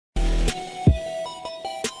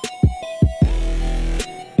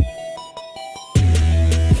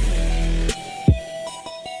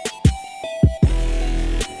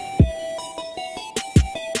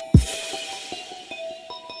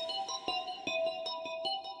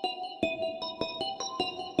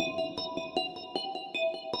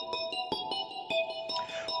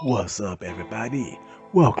What's up, everybody?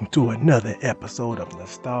 Welcome to another episode of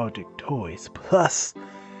Nostalgic Toys Plus.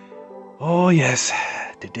 Oh yes,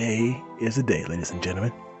 today is the day, ladies and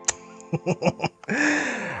gentlemen.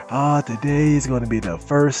 Today is going to be the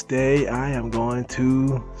first day I am going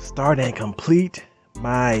to start and complete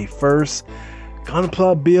my first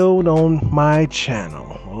Gunpla build on my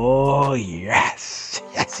channel. Oh yes,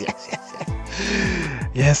 yes.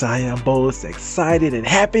 Yes, I am both excited and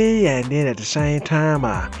happy, and then at the same time,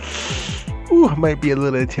 might be a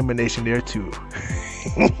little intimidation there too.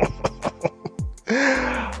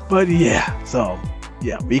 But yeah,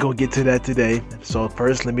 we gonna get to that today. So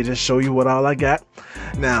first, let me just show you what all I got.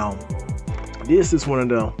 Now, this is one of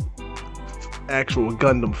the actual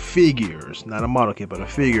Gundam figures, not a model kit, but a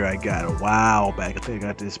figure I got a while back. I think I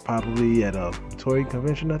got this probably at a toy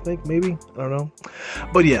convention, I think, maybe, I don't know.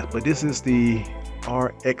 But yeah, this is the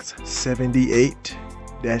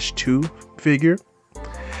RX-78-2 figure.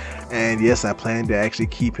 And yes, I plan to actually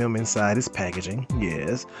keep him inside his packaging,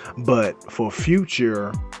 yes. But for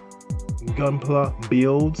future Gunpla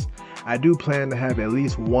builds, I do plan to have at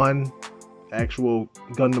least one actual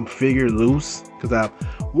Gundam figure loose, because I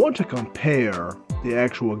want to compare the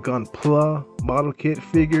actual Gunpla model kit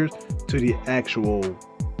figures to the actual,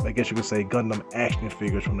 I guess you could say, Gundam action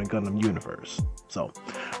figures from the Gundam universe. So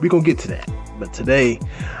we're gonna get to that, but today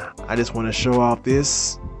I just want to show off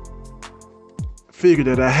this figure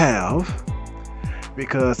that I have,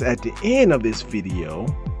 because at the end of this video,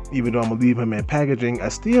 even though I'm gonna leave him in packaging, I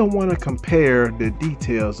still want to compare the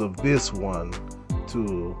details of this one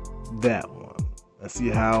to that one and see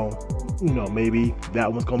how, maybe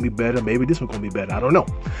that one's gonna be better, maybe this one's gonna be better, I don't know,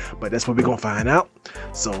 but that's what we're gonna find out.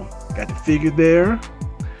 So got the figure there,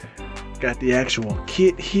 got the actual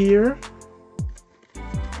kit here,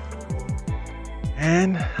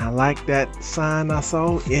 and I like that sign I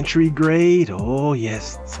saw, entry grade. Oh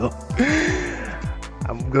yes, so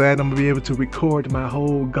I'm glad I'm gonna be able to record my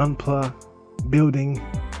whole Gunpla building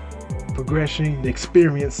progression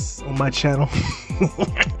experience on my channel.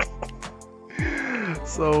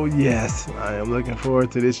 So yes, I am looking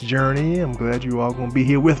forward to this journey. I'm glad you all gonna be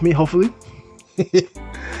here with me, hopefully.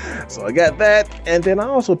 So I got that, and then I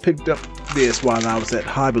also picked up this while I was at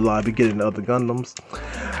Hobby Lobby getting the other Gundams.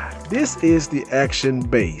 This is the action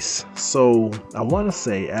base. So I want to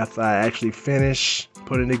say, after I actually finish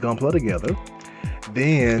putting the Gunpla together,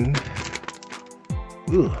 then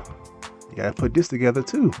you gotta put this together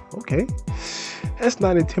too. Okay, that's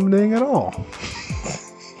not intimidating at all.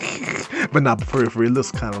 But not for it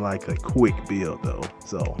looks kind of like a quick build though,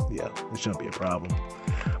 so yeah, it shouldn't be a problem.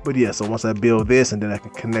 But yeah, so once I build this, and then I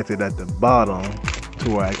can connect it at the bottom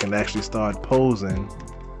to where I can actually start posing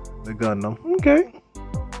the Gundam. Okay.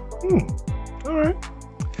 All right.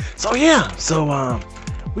 So yeah,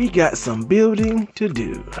 we got some building to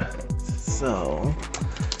do. So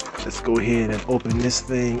let's go ahead and open this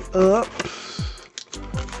thing up.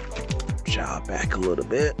 Jog back a little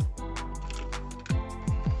bit.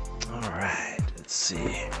 All right, let's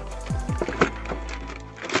see.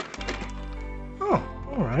 Oh,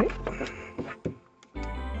 all right.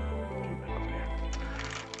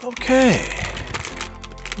 Okay.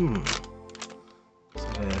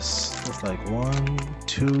 Looks like 1,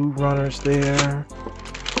 2 runners there.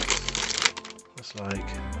 Looks like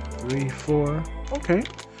 3, 4. Okay,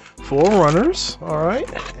 4 runners. All right,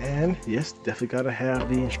 and yes, definitely gotta have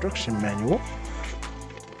the instruction manual.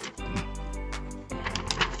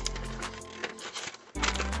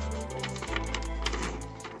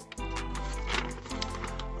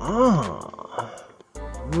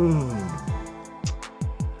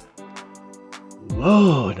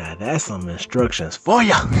 Whoa, now that's some instructions for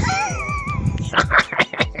ya.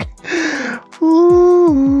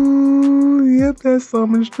 Ooh, yep, that's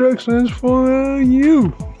some instructions for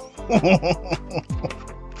you.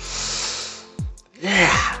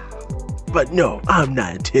 Yeah, but no, I'm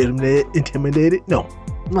not intimidated. No,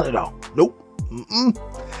 not at all. Nope.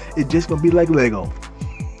 It's just gonna be like Lego.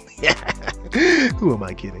 Who am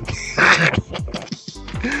I kidding?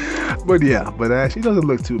 But yeah, she doesn't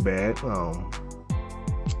look too bad.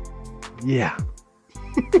 Yeah.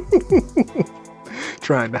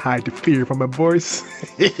 Trying to hide the fear from my voice.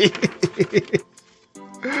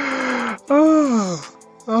 Oh,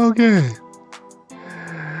 okay.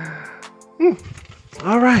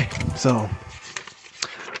 All right, so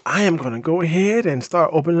I am gonna go ahead and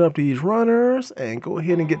start opening up these runners and go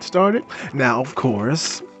ahead and get started. Now, of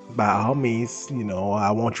course, by all means,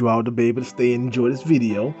 I want you all to be able to stay and enjoy this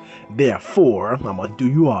video. Therefore, I'm gonna do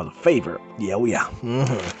you all a favor. Yeah,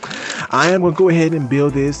 I am going to go ahead and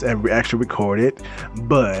build this and actually record it,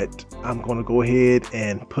 but I'm going to go ahead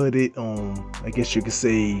and put it on, I guess you could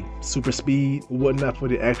say, super speed or whatnot for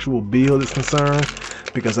the actual build is concerned,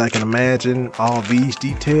 because I can imagine all these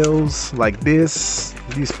details like this,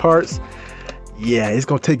 these parts, yeah, it's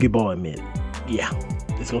going to take your boy a minute. Yeah,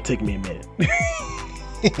 it's going to take me a minute.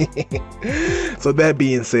 So that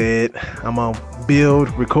being said, I'm going to build,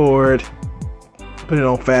 record, put it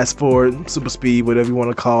on fast forward, super speed, whatever you want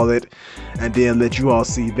to call it, and then let you all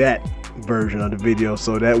see that version of the video,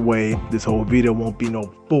 so that way this whole video won't be no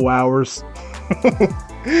 4 hours.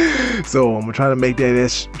 So I'm gonna try to make that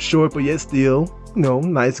as short but yet still, you know,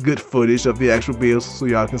 nice good footage of the actual build so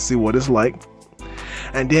y'all can see what it's like.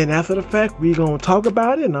 And then after the fact, we're gonna talk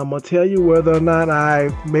about it, and I'm gonna tell you whether or not I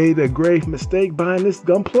made a grave mistake buying this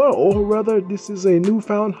Gunpla, or whether this is a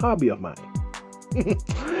newfound hobby of mine.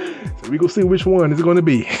 So we gonna see which one it's gonna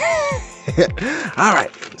be. All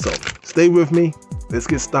right, so stay with me. Let's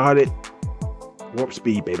get started. Warp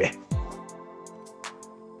speed, baby.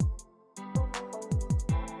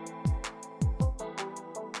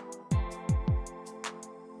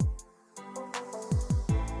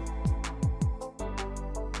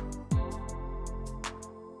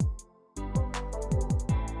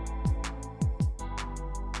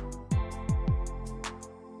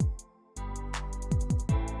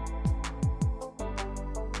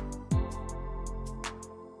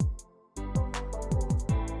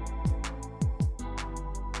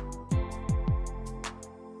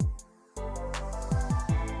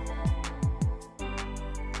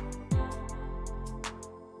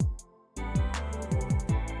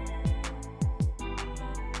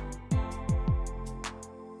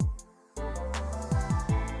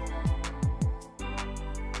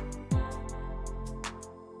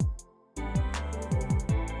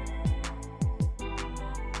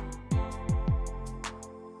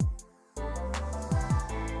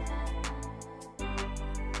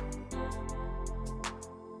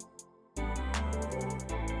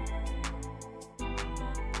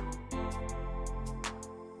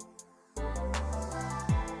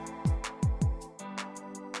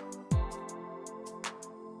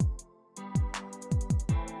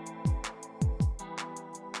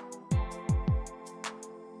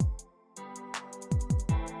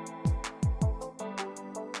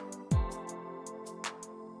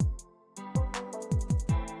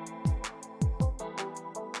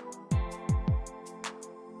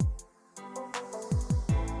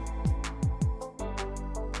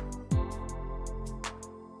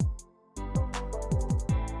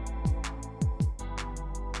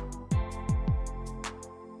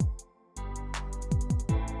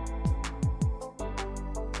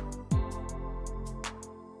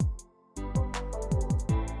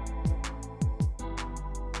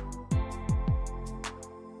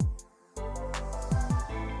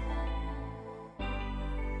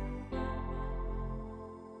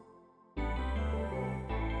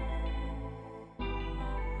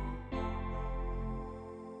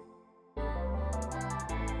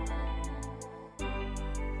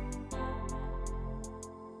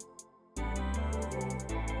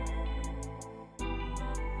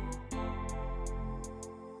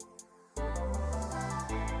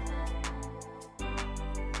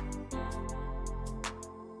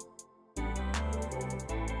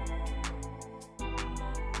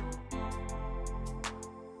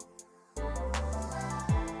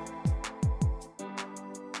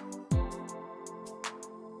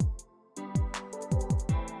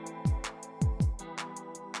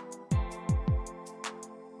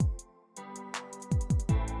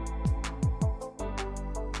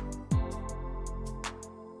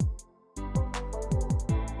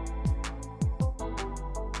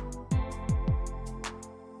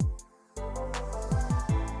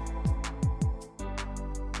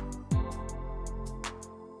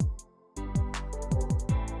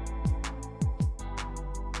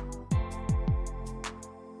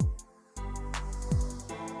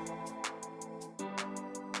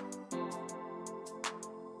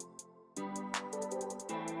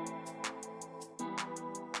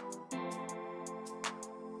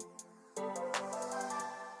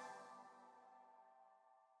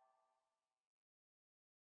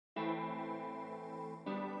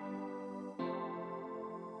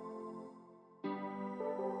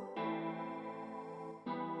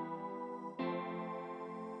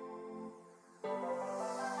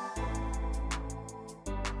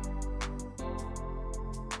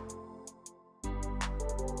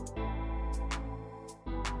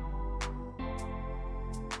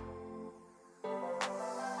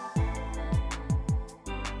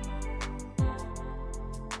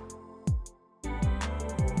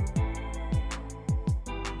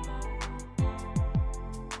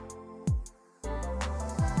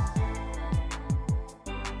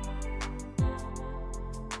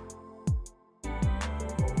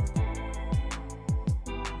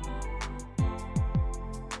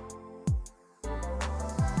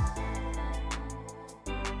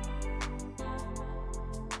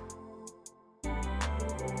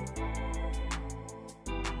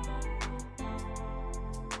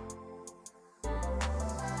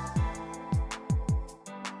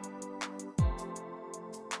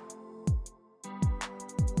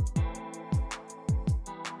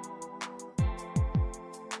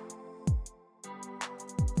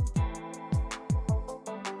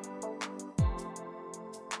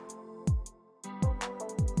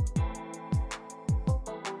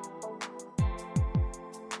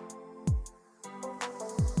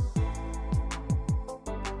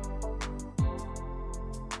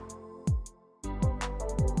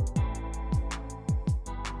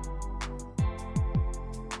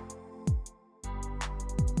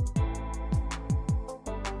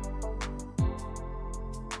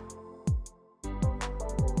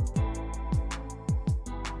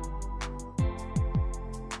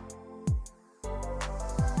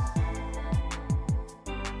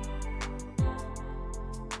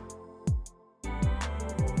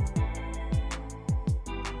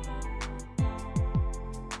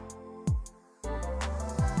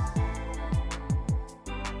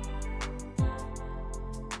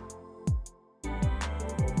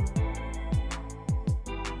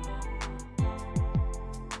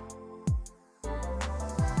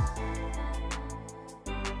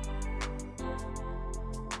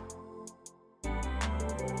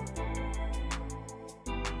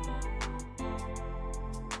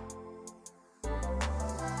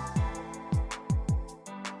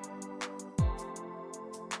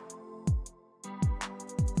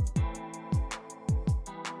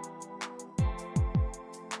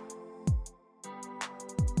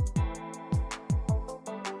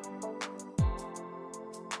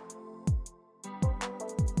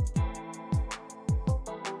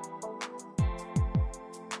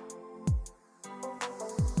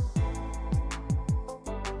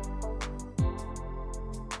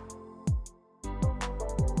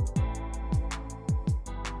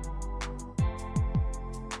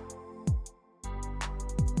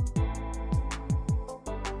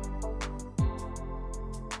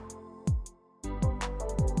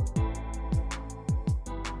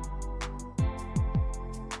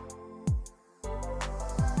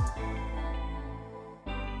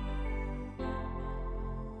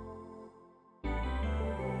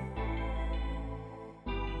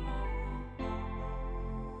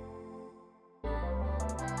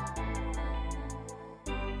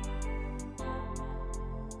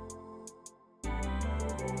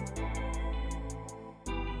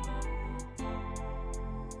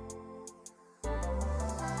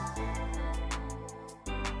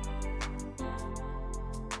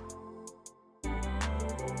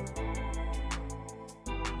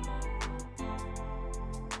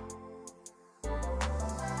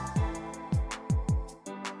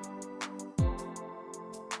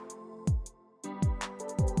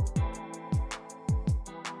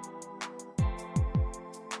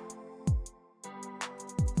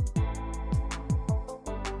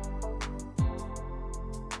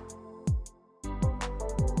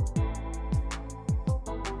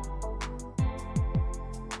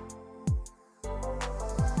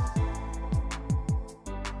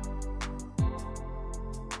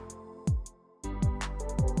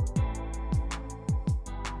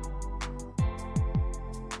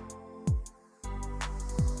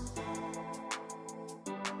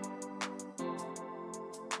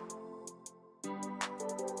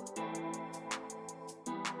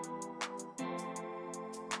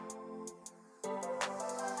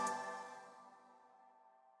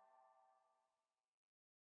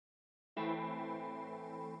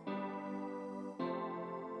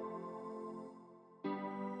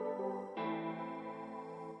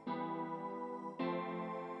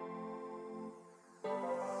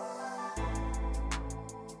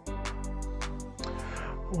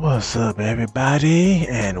 What's up, everybody?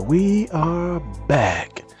 And we are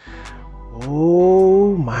back.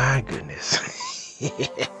 Oh my goodness.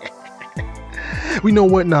 We know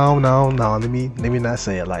what? No. Let me not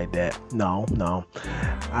say it like that. No.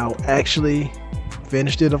 I actually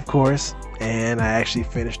finished it, of course, and I actually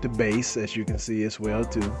finished the base, as you can see as well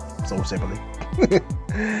too. So separately.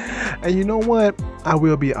 And you know what? I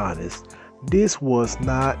will be honest. This was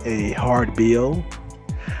not a hard build.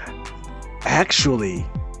 Actually,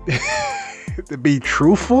 to be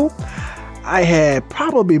truthful, I had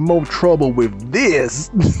probably more trouble with this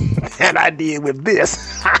than I did with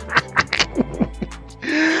this.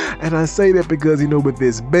 And I say that because, you know, with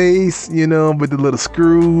this base, you know, with the little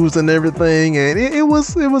screws and everything, and it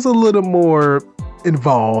was a little more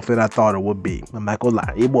involved than I thought it would be. I'm not gonna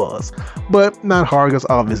lie, it was, but not hard, because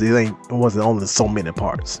obviously it wasn't only so many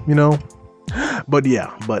parts, you know. But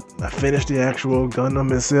yeah, I finished the actual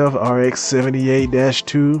Gundam itself,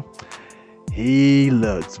 RX-78-2. He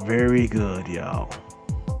looks very good, y'all.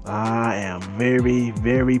 I am very,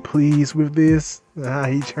 very pleased with this. How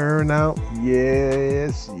he turned out.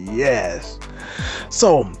 Yes.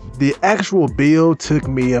 So the actual build took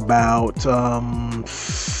me about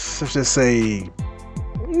let's just say,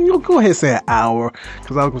 go ahead and say an hour,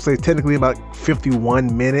 because I was gonna say technically about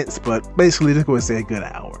 51 minutes, but basically just go ahead and say a good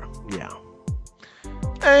hour. Yeah.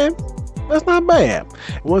 And that's not bad.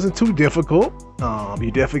 It wasn't too difficult.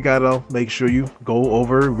 You definitely gotta make sure you go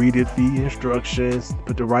over, read the instructions,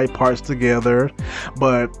 put the right parts together.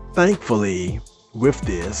 But thankfully, with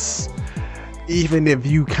this, even if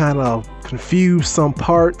you kind of confuse some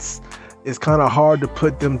parts, it's kind of hard to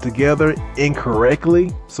put them together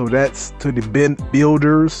incorrectly. So that's to the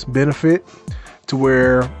builder's benefit, to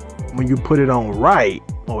where when you put it on right,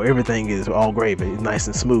 everything is all gravy, nice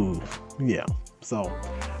and smooth. Yeah. So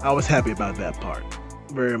I was happy about that part,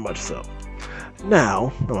 very much so.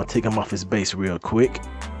 Now I'm gonna take him off his base real quick.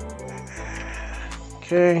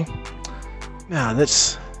 Okay, now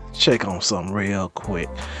let's check on something real quick,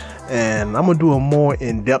 and I'm gonna do a more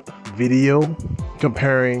in-depth video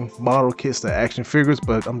comparing model kits to action figures,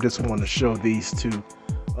 but I'm just want to show these two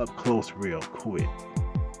up close real quick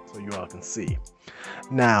so you all can see.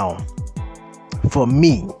 Now for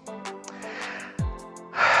me,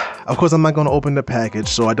 of course, I'm not going to open the package,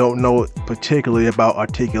 so I don't know particularly about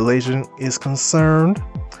articulation is concerned.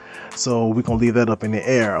 So we're going to leave that up in the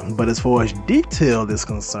air. But as far as detail is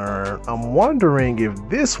concerned, I'm wondering if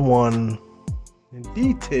this one in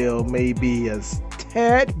detail may be a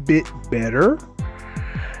tad bit better.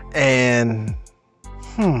 And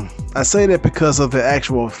I say that because of the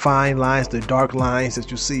actual fine lines, the dark lines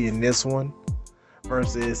that you see in this one,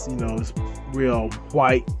 versus, you know, it's real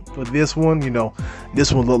white for this one. You know,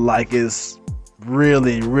 this one look like it's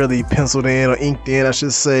really penciled in, or inked in, I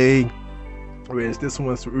should say, whereas this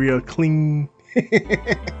one's real clean.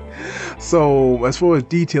 So as far as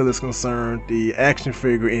detail is concerned, the action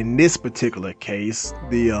figure in this particular case,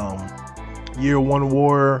 the Year 1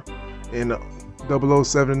 War and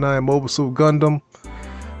 0079 Mobile Suit Gundam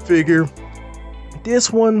figure,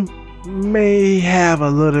 this one may have a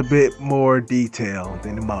little bit more detail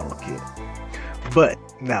than the model kit. But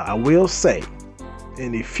now I will say,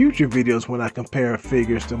 in the future videos when I compare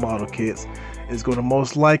figures to model kits, it's going to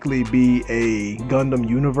most likely be a Gundam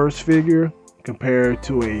Universe figure compared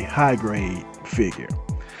to a high grade figure.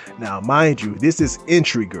 Now mind you, this is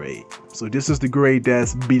entry grade, so this is the grade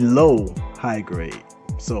that's below high grade.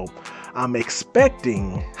 So I'm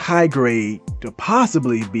expecting high grade to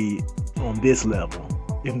possibly be on this level,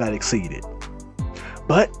 if not exceeded.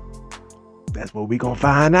 But that's what we're gonna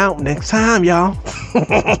find out next time, y'all.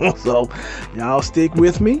 So y'all stick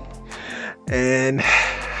with me, and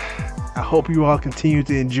I hope you all continue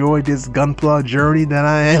to enjoy this Gunpla journey that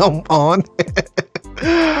I am on.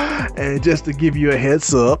 And just to give you a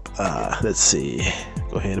heads up, let's see,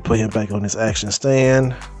 go ahead and put him back on his action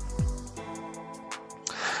stand.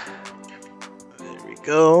 There we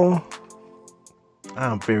go.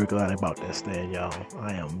 I'm very glad about that stand, y'all.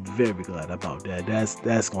 I am very glad about that.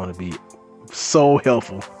 That's going to be so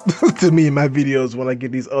helpful to me in my videos when I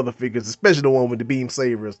get these other figures, especially the one with the beam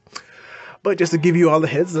sabers. But just to give you all the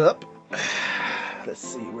heads up, let's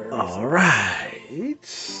see where is it. All right,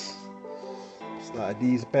 slide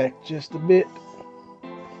these back just a bit.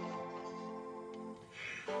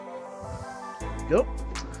 There we go.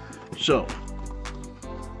 So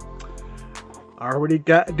I already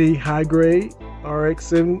got the high grade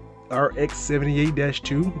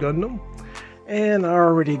RX-78-2 Gundam, and I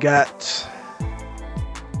already got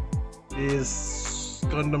this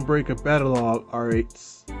Gundam Breaker Battlelog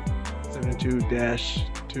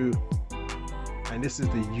RX-72-2, and this is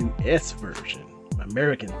the US version.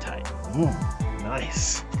 American type.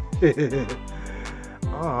 Nice.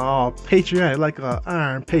 Oh, patriotic, like a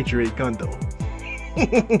Iron Patriot Gundam.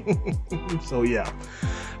 So yeah.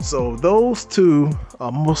 So those two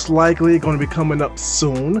are most likely going to be coming up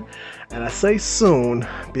soon. And I say soon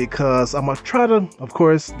because I'm going to try to, of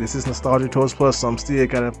course, this is Nostalgia Toys Plus, so I'm still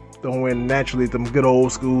going to throw in naturally them good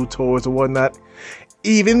old school toys and whatnot.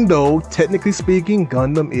 Even though, technically speaking,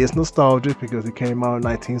 Gundam is nostalgic because it came out in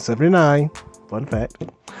 1979. Fun fact.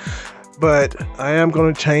 But I am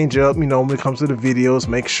going to change up, when it comes to the videos,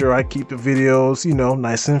 make sure I keep the videos,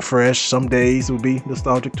 nice and fresh. Some days will be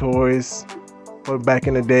nostalgic toys. Or back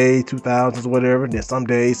in the day, 2000s, whatever. Then some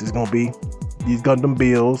days it's gonna be these Gundam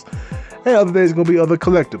builds, and other days it's gonna be other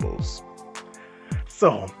collectibles.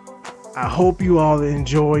 So I hope you all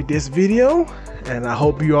enjoyed this video, and I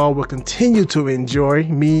hope you all will continue to enjoy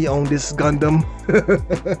me on this Gundam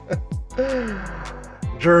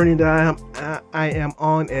journey that I am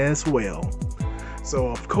on as well. So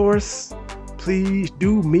of course, please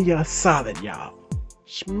do me a solid, y'all.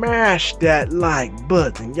 Smash that like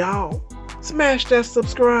button, y'all. Smash that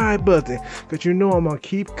subscribe button, because I'm gonna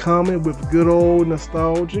keep coming with good old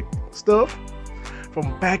nostalgic stuff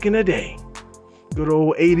from back in the day. Good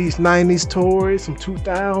old 80s, 90s toys, some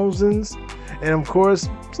 2000s, and of course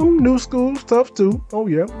some new school stuff too. Oh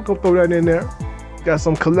yeah, I'm gonna throw that in there. Got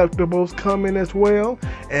some collectibles coming as well,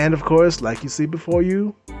 and of course, like you see before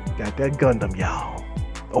you, got that Gundam, y'all.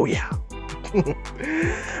 Oh yeah.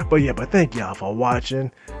 But thank y'all for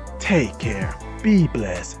watching. Take care. Be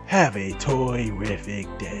blessed. Have a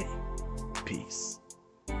toy-rific day. Peace.